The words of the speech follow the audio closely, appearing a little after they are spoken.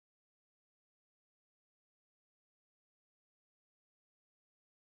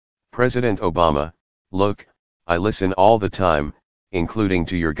President Obama, look, I listen all the time, including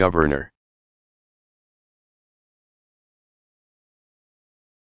to your governor.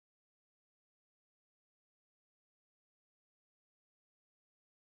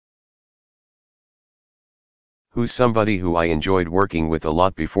 Who's somebody who I enjoyed working with a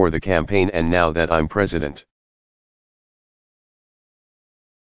lot before the campaign and now that I'm president.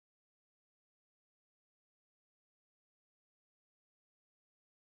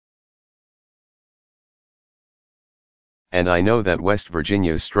 And I know that West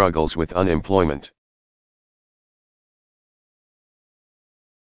Virginia struggles with unemployment.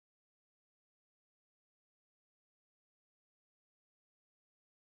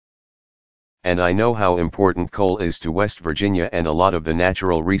 And I know how important coal is to West Virginia and a lot of the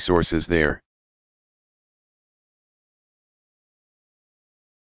natural resources there.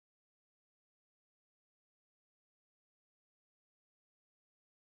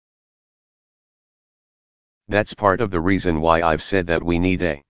 That's part of the reason why I've said that we need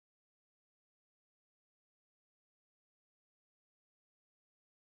a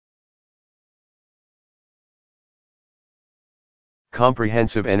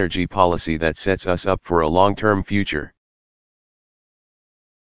comprehensive energy policy that sets us up for a long-term future.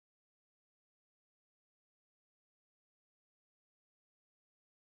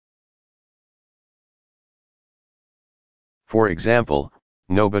 For example,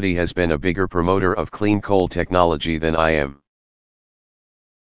 nobody has been a bigger promoter of clean coal technology than I am.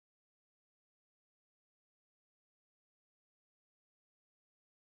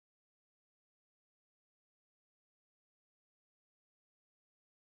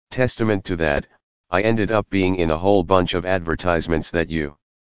 Testament to that, I ended up being in a whole bunch of advertisements that you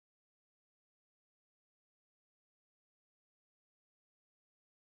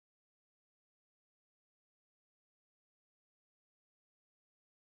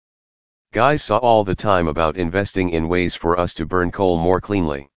guys saw all the time about investing in ways for us to burn coal more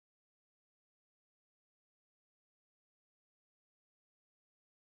cleanly.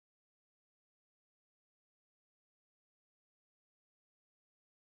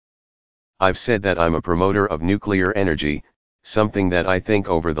 I've said that I'm a promoter of nuclear energy, something that I think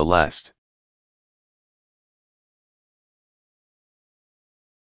over the last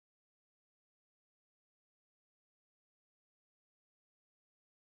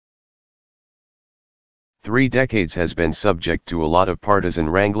three decades has been subject to a lot of partisan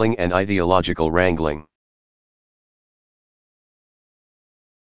wrangling and ideological wrangling.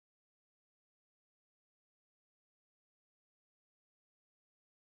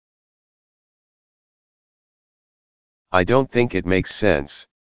 I don't think it makes sense.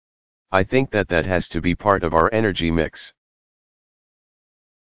 I think that that has to be part of our energy mix.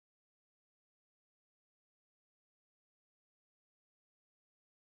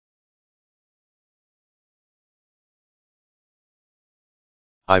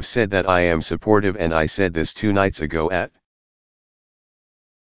 I've said that I am supportive, and I said this 2 nights ago at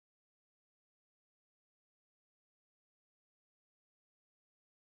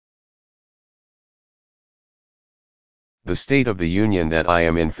the State of the Union that I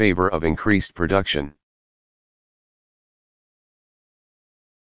am in favor of increased production.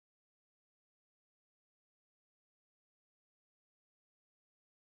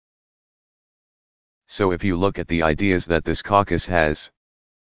 So if you look at the ideas that this caucus has,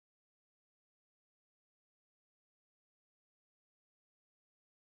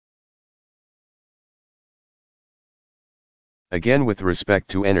 again with respect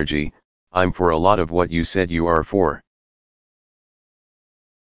to energy, I'm for a lot of what you said you are for.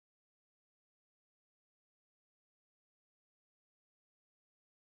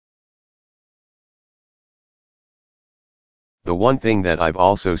 The one thing that I've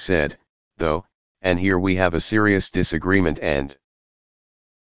also said, though, and here we have a serious disagreement, and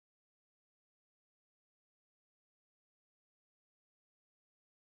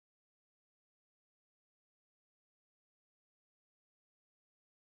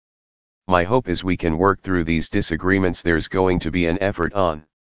my hope is we can work through these disagreements. There's going to be an effort on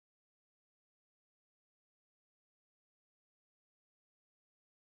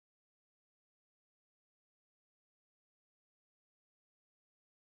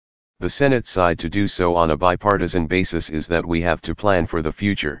the Senate side to do so on a bipartisan basis. Is that we have to plan for the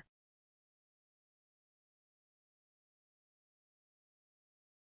future.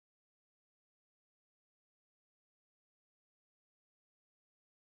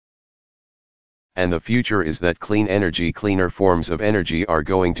 And the future is that clean energy, cleaner forms of energy are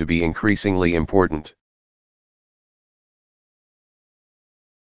going to be increasingly important.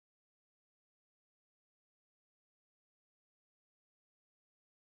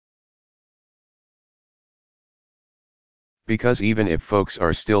 Because even if folks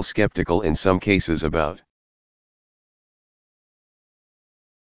are still skeptical in some cases about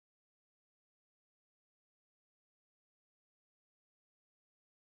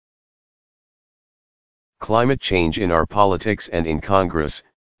climate change in our politics and in Congress,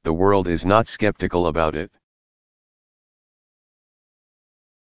 the world is not skeptical about it.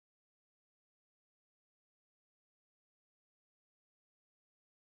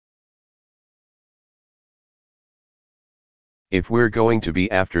 If we're going to be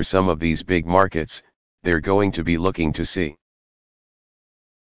after some of these big markets, they're going to be looking to see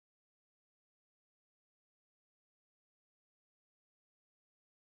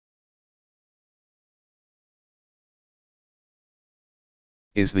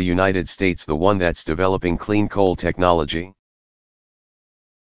is the United States the one that's developing clean coal technology?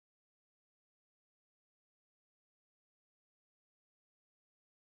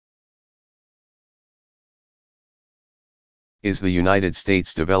 Is the United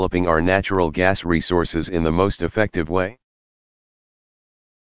States developing our natural gas resources in the most effective way?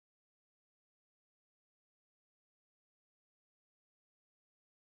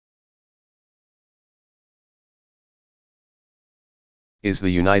 Is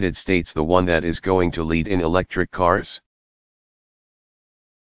the United States the one that is going to lead in electric cars?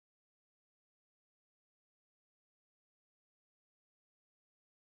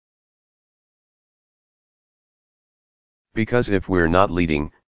 Because if we're not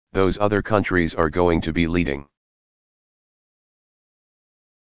leading, those other countries are going to be leading.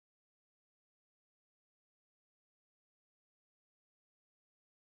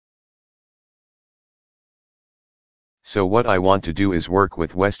 So what I want to do is work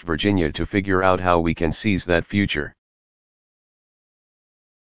with West Virginia to figure out how we can seize that future.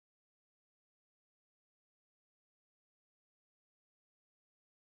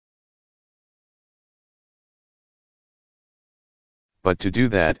 But to do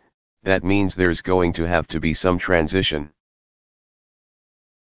that, that means there's going to have to be some transition.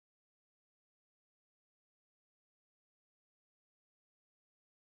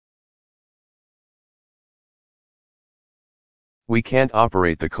 We can't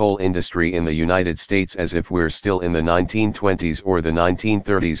operate the coal industry in the United States as if we're still in the 1920s or the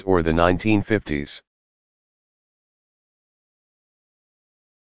 1930s or the 1950s.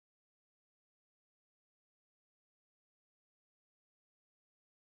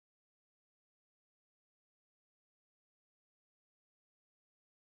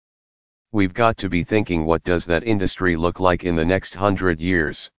 We've got to be thinking, what does that industry look like in the next 100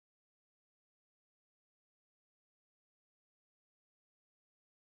 years?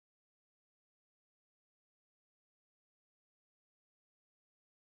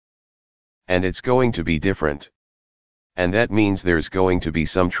 And it's going to be different. And that means there's going to be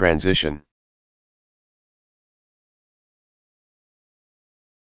some transition.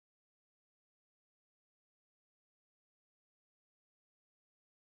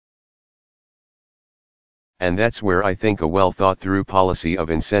 And that's where I think a well thought through policy of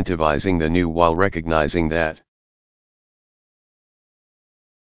incentivizing the new while recognizing that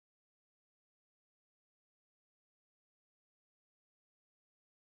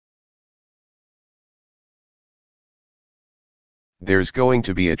there's going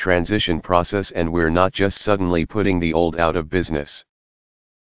to be a transition process, and we're not just suddenly putting the old out of business.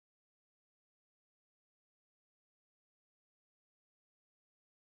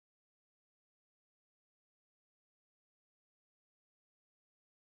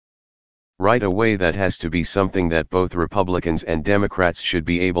 Right away, that has to be something that both Republicans and Democrats should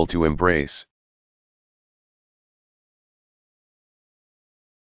be able to embrace.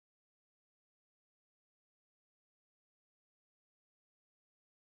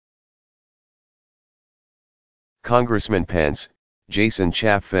 Congressman Pence, Jason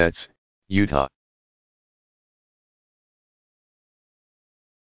Chaffetz, Utah.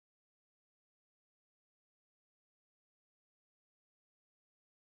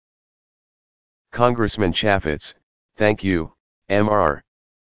 Congressman Chaffetz, thank you, Mr.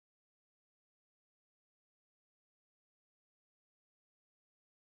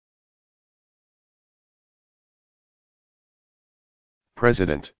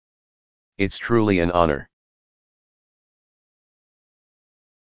 President. It's truly an honor.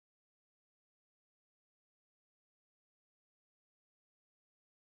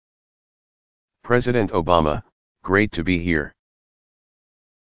 President Obama, great to be here.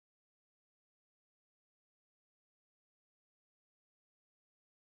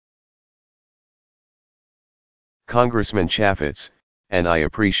 Congressman Chaffetz, and I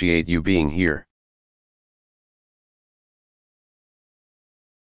appreciate you being here.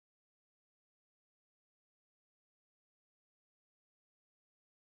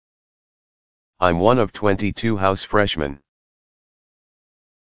 I'm one of 22 house freshmen.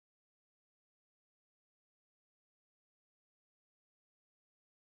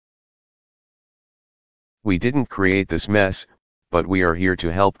 We didn't create this mess, but we are here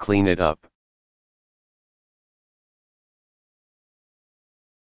to help clean it up.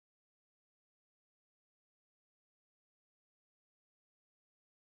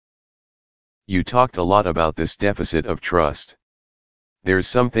 You talked a lot about this deficit of trust. There's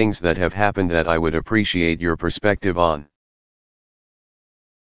some things that have happened that I would appreciate your perspective on.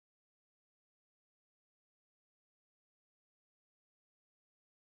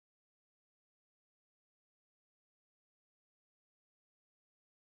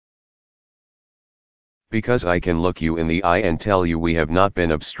 Because I can look you in the eye and tell you we have not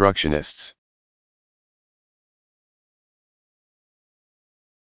been obstructionists.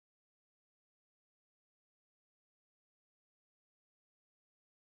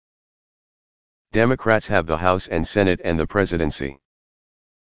 Democrats have the House and Senate and the presidency.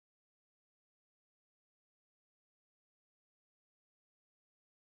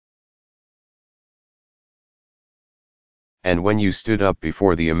 And when you stood up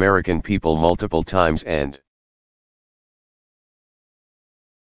before the American people multiple times and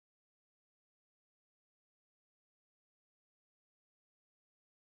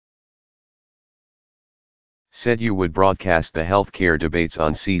said you would broadcast the healthcare debates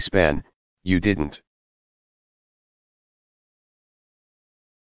on C-SPAN, you didn't.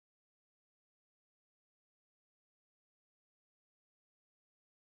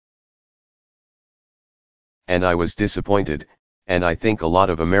 And I was disappointed, and I think a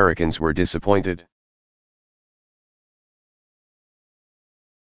lot of Americans were disappointed.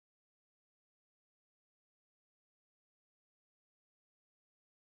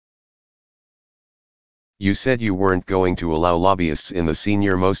 You said you weren't going to allow lobbyists in the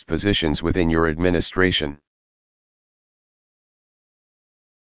senior-most positions within your administration.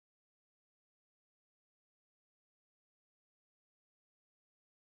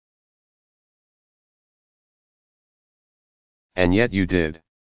 And yet you did.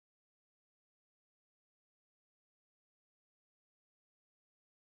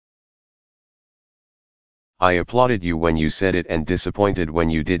 I applauded you when you said it and disappointed when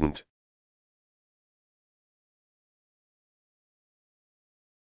you didn't.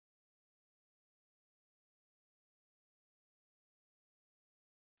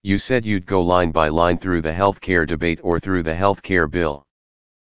 You said you'd go line by line through the healthcare debate or through the healthcare bill.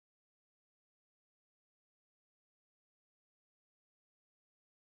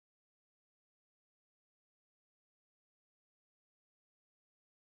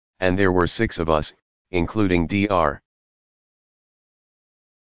 And there were 6 of us, including Dr.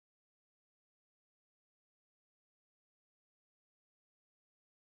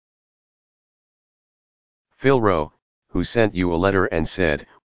 Phil Rowe, who sent you a letter and said,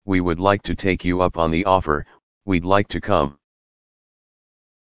 "We would like to take you up on the offer, we'd like to come."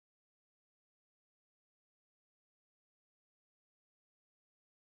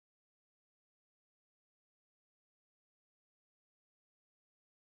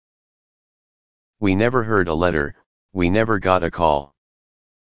 We never heard a letter, we never got a call.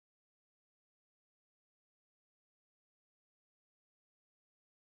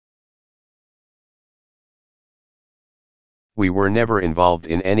 We were never involved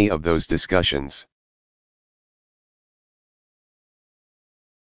in any of those discussions.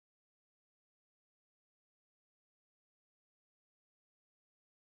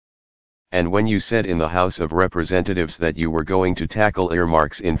 And when you said in the House of Representatives that you were going to tackle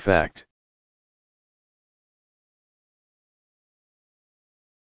earmarks, in fact,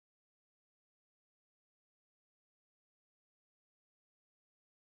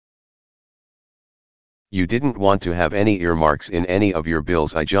 you didn't want to have any earmarks in any of your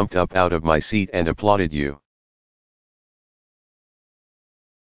bills, I jumped up out of my seat and applauded you.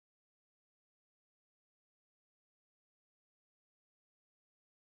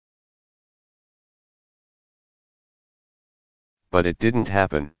 But it didn't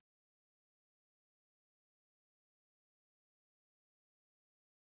happen.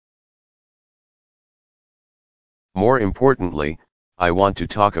 More importantly, I want to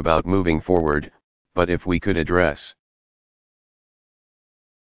talk about moving forward, but if we could address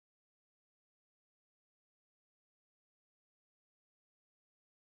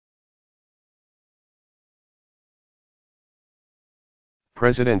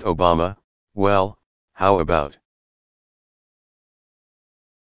President Obama, well, how about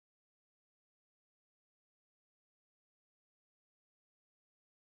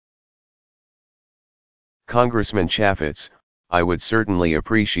Congressman Chaffetz? I would certainly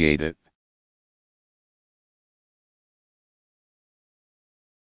appreciate it.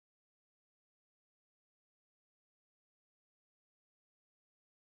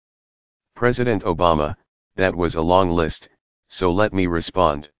 President Obama, that was a long list, so let me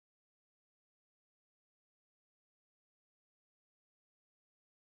respond.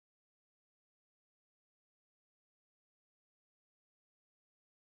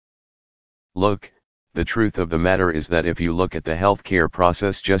 Look, the truth of the matter is that if you look at the healthcare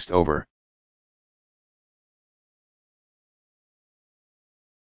process just over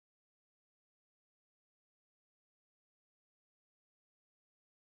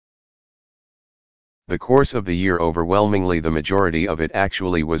the course of the year, overwhelmingly the majority of it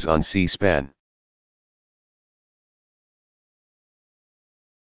actually was on C-SPAN.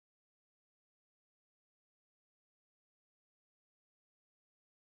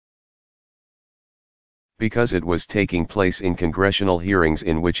 Because it was taking place in congressional hearings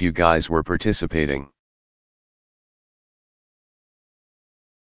in which you guys were participating.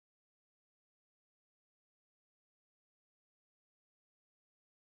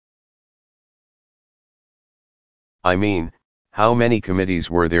 I mean, how many committees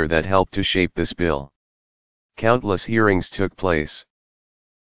were there that helped to shape this bill? Countless hearings took place.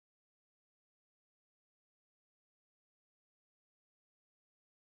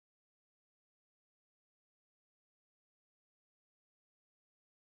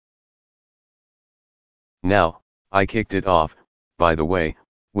 Now, I kicked it off, by the way,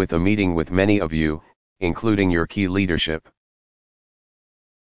 with a meeting with many of you, including your key leadership.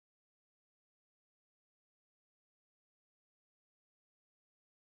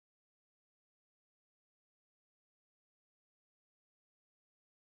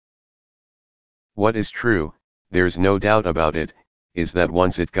 What is true, there's no doubt about it, is that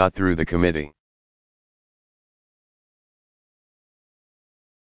once it got through the committee,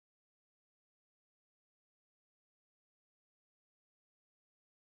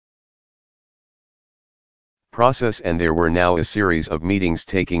 process, and there were now a series of meetings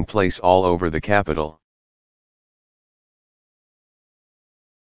taking place all over the Capitol.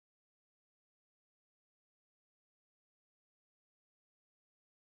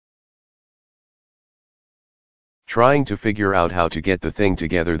 Trying to figure out how to get the thing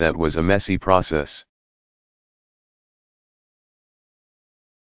together. That was a messy process.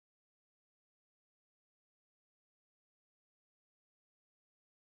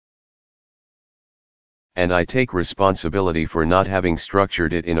 And I take responsibility for not having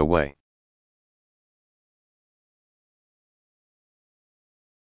structured it in a way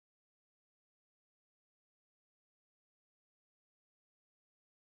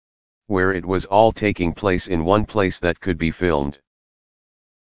where it was all taking place in one place that could be filmed.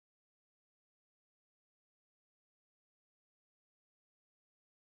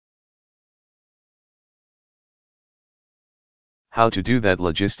 How to do that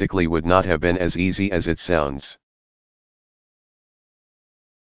logistically would not have been as easy as it sounds.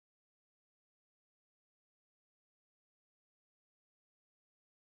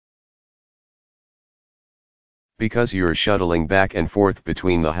 Because you're shuttling back and forth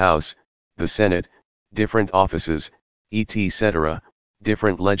between the House, the Senate, different offices, etc.,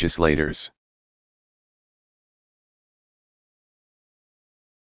 different legislators.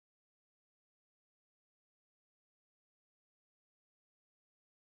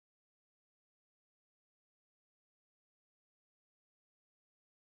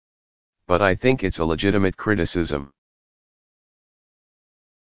 But I think it's a legitimate criticism.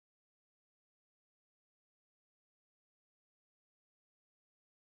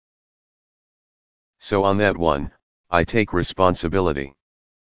 So on that one, I take responsibility.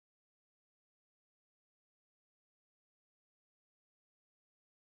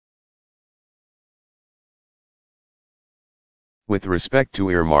 With respect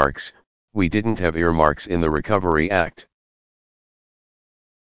to earmarks, we didn't have earmarks in the Recovery Act.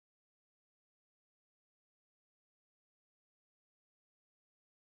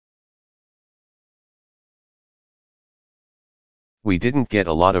 We didn't get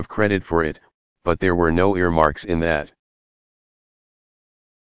a lot of credit for it, but there were no earmarks in that.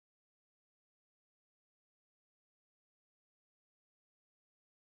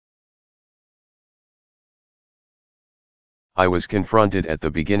 I was confronted at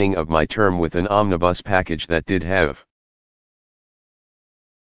the beginning of my term with an omnibus package that did have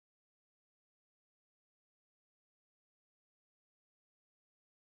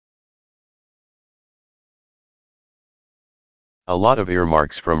a lot of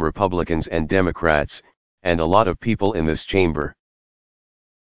earmarks from Republicans and Democrats, and a lot of people in this chamber.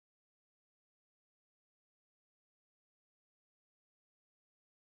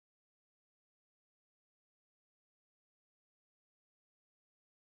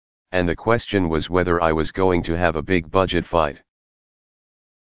 And the question was whether I was going to have a big budget fight.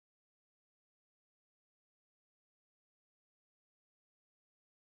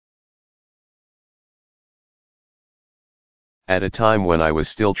 at a time when I was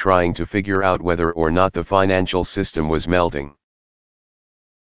still trying to figure out whether or not the financial system was melting.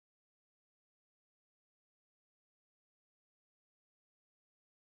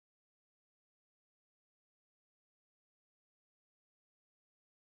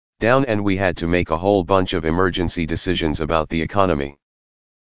 Down, and we had to make a whole bunch of emergency decisions about the economy.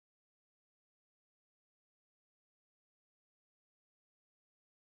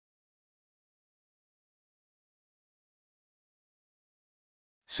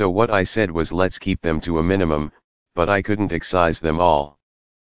 So what I said was, let's keep them to a minimum, but I couldn't excise them all.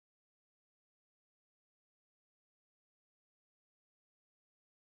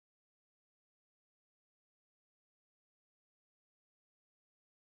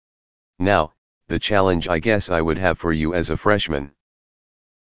 Now, the challenge I guess I would have for you as a freshman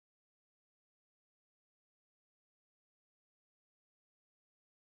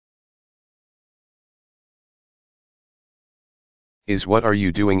is, what are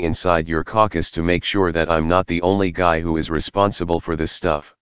you doing inside your caucus to make sure that I'm not the only guy who is responsible for this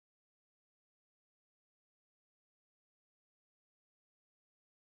stuff?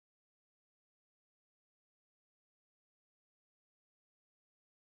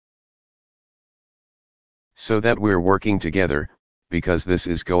 So that we're working together, because this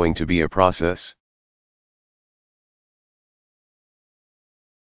is going to be a process.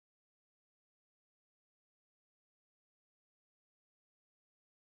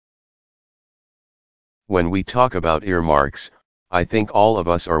 When we talk about earmarks, I think all of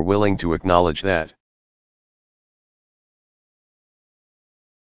us are willing to acknowledge that.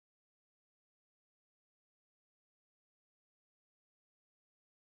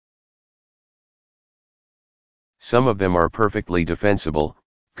 Some of them are perfectly defensible,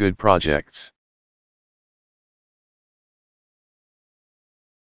 good projects.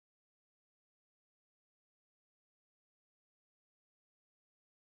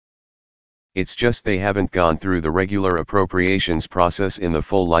 It's just they haven't gone through the regular appropriations process in the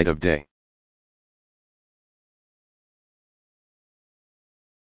full light of day.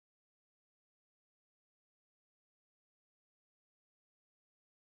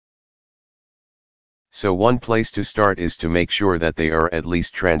 So one place to start is to make sure that they are at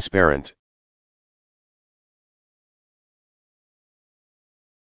least transparent.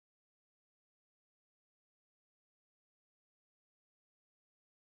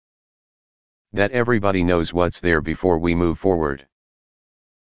 That everybody knows what's there before we move forward.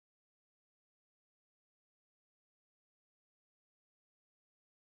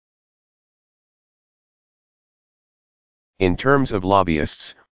 In terms of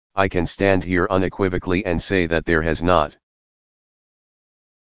lobbyists, I can stand here unequivocally and say that there has not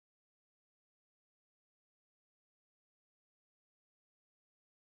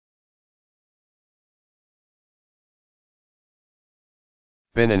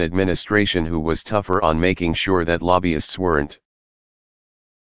been an administration who was tougher on making sure that lobbyists weren't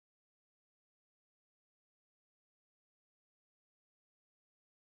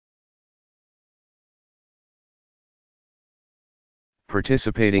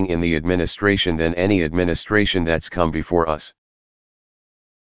participating in the administration than any administration that's come before us.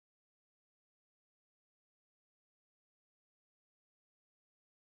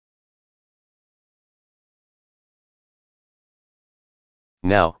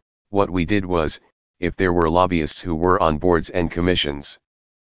 Now, what we did was, if there were lobbyists who were on boards and commissions,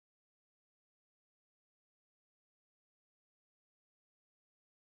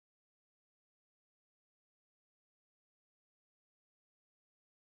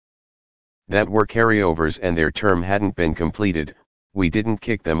 that were carryovers and their term hadn't been completed, we didn't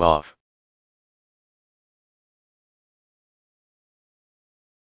kick them off.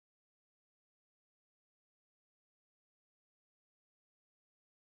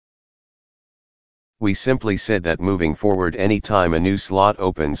 We simply said that moving forward, any time a new slot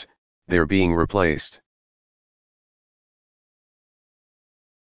opens, they're being replaced.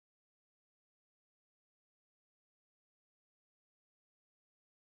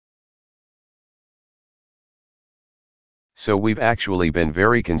 So we've actually been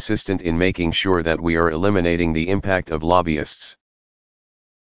very consistent in making sure that we are eliminating the impact of lobbyists.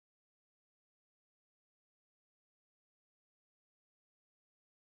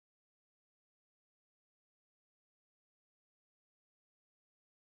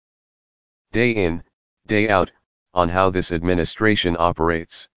 Day in, day out, on how this administration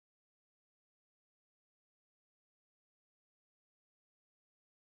operates.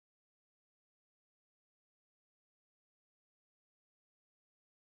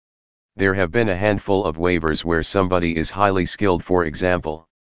 There have been a handful of waivers where somebody is highly skilled, for example.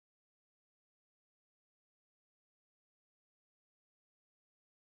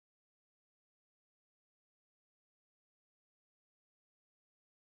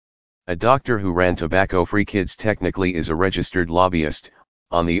 A doctor who ran tobacco-free kids technically is a registered lobbyist,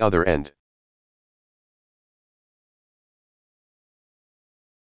 on the other end.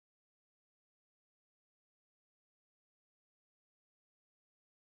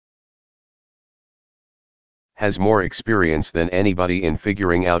 Has more experience than anybody in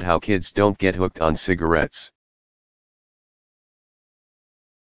figuring out how kids don't get hooked on cigarettes.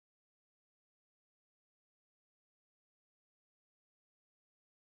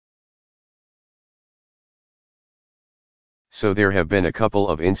 So there have been a couple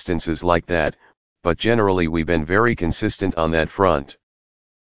of instances like that, but generally we've been very consistent on that front.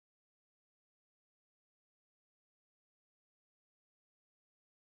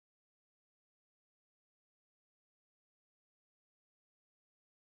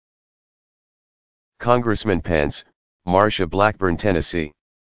 Congressman Pence, Marsha Blackburn, Tennessee.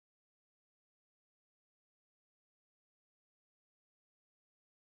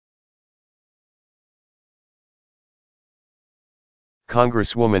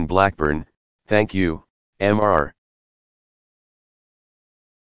 Congresswoman Blackburn, thank you, Mr.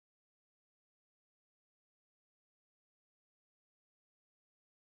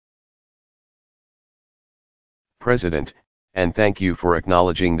 President, and thank you for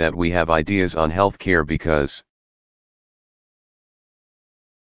acknowledging that we have ideas on healthcare because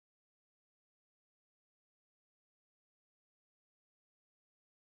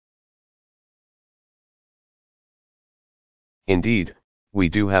indeed, we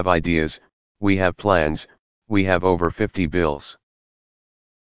do have ideas, we have plans, we have over 50 bills.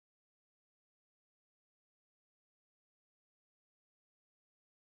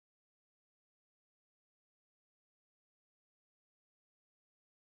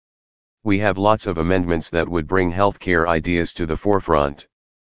 We have lots of amendments that would bring healthcare ideas to the forefront.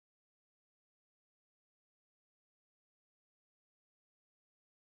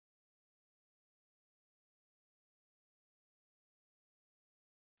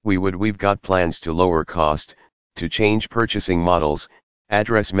 We've got plans to lower cost, to change purchasing models,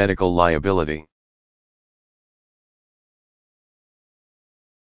 address medical liability.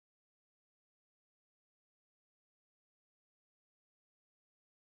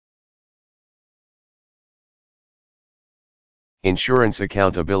 Insurance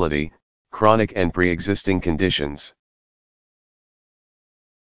accountability, chronic and pre-existing conditions.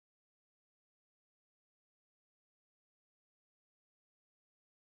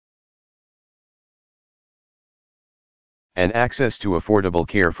 And access to affordable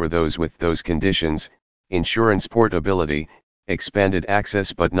care for those with those conditions, insurance portability, expanded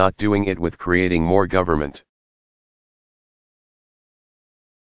access but not doing it with creating more government.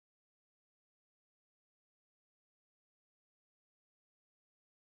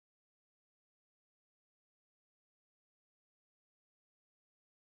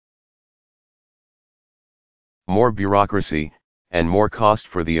 More bureaucracy, and more cost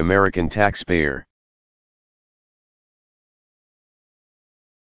for the American taxpayer.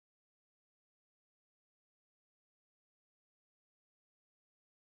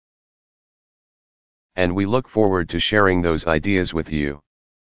 And we look forward to sharing those ideas with you.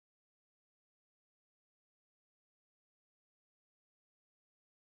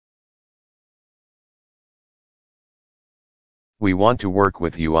 We want to work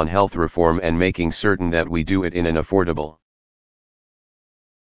with you on health reform and making certain that we do it in an affordable,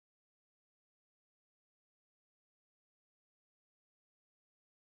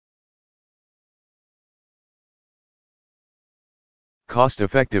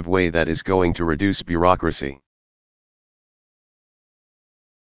 cost-effective way that is going to reduce bureaucracy.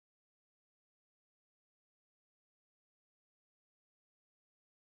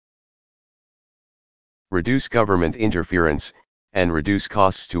 Reduce government interference, and reduce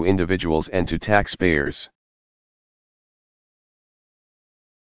costs to individuals and to taxpayers.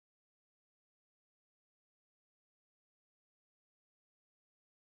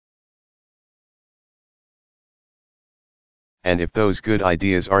 And if those good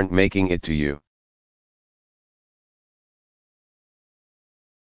ideas aren't making it to you,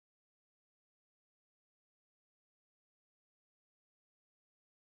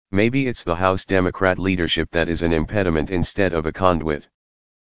 maybe it's the House Democrat leadership that is an impediment instead of a conduit.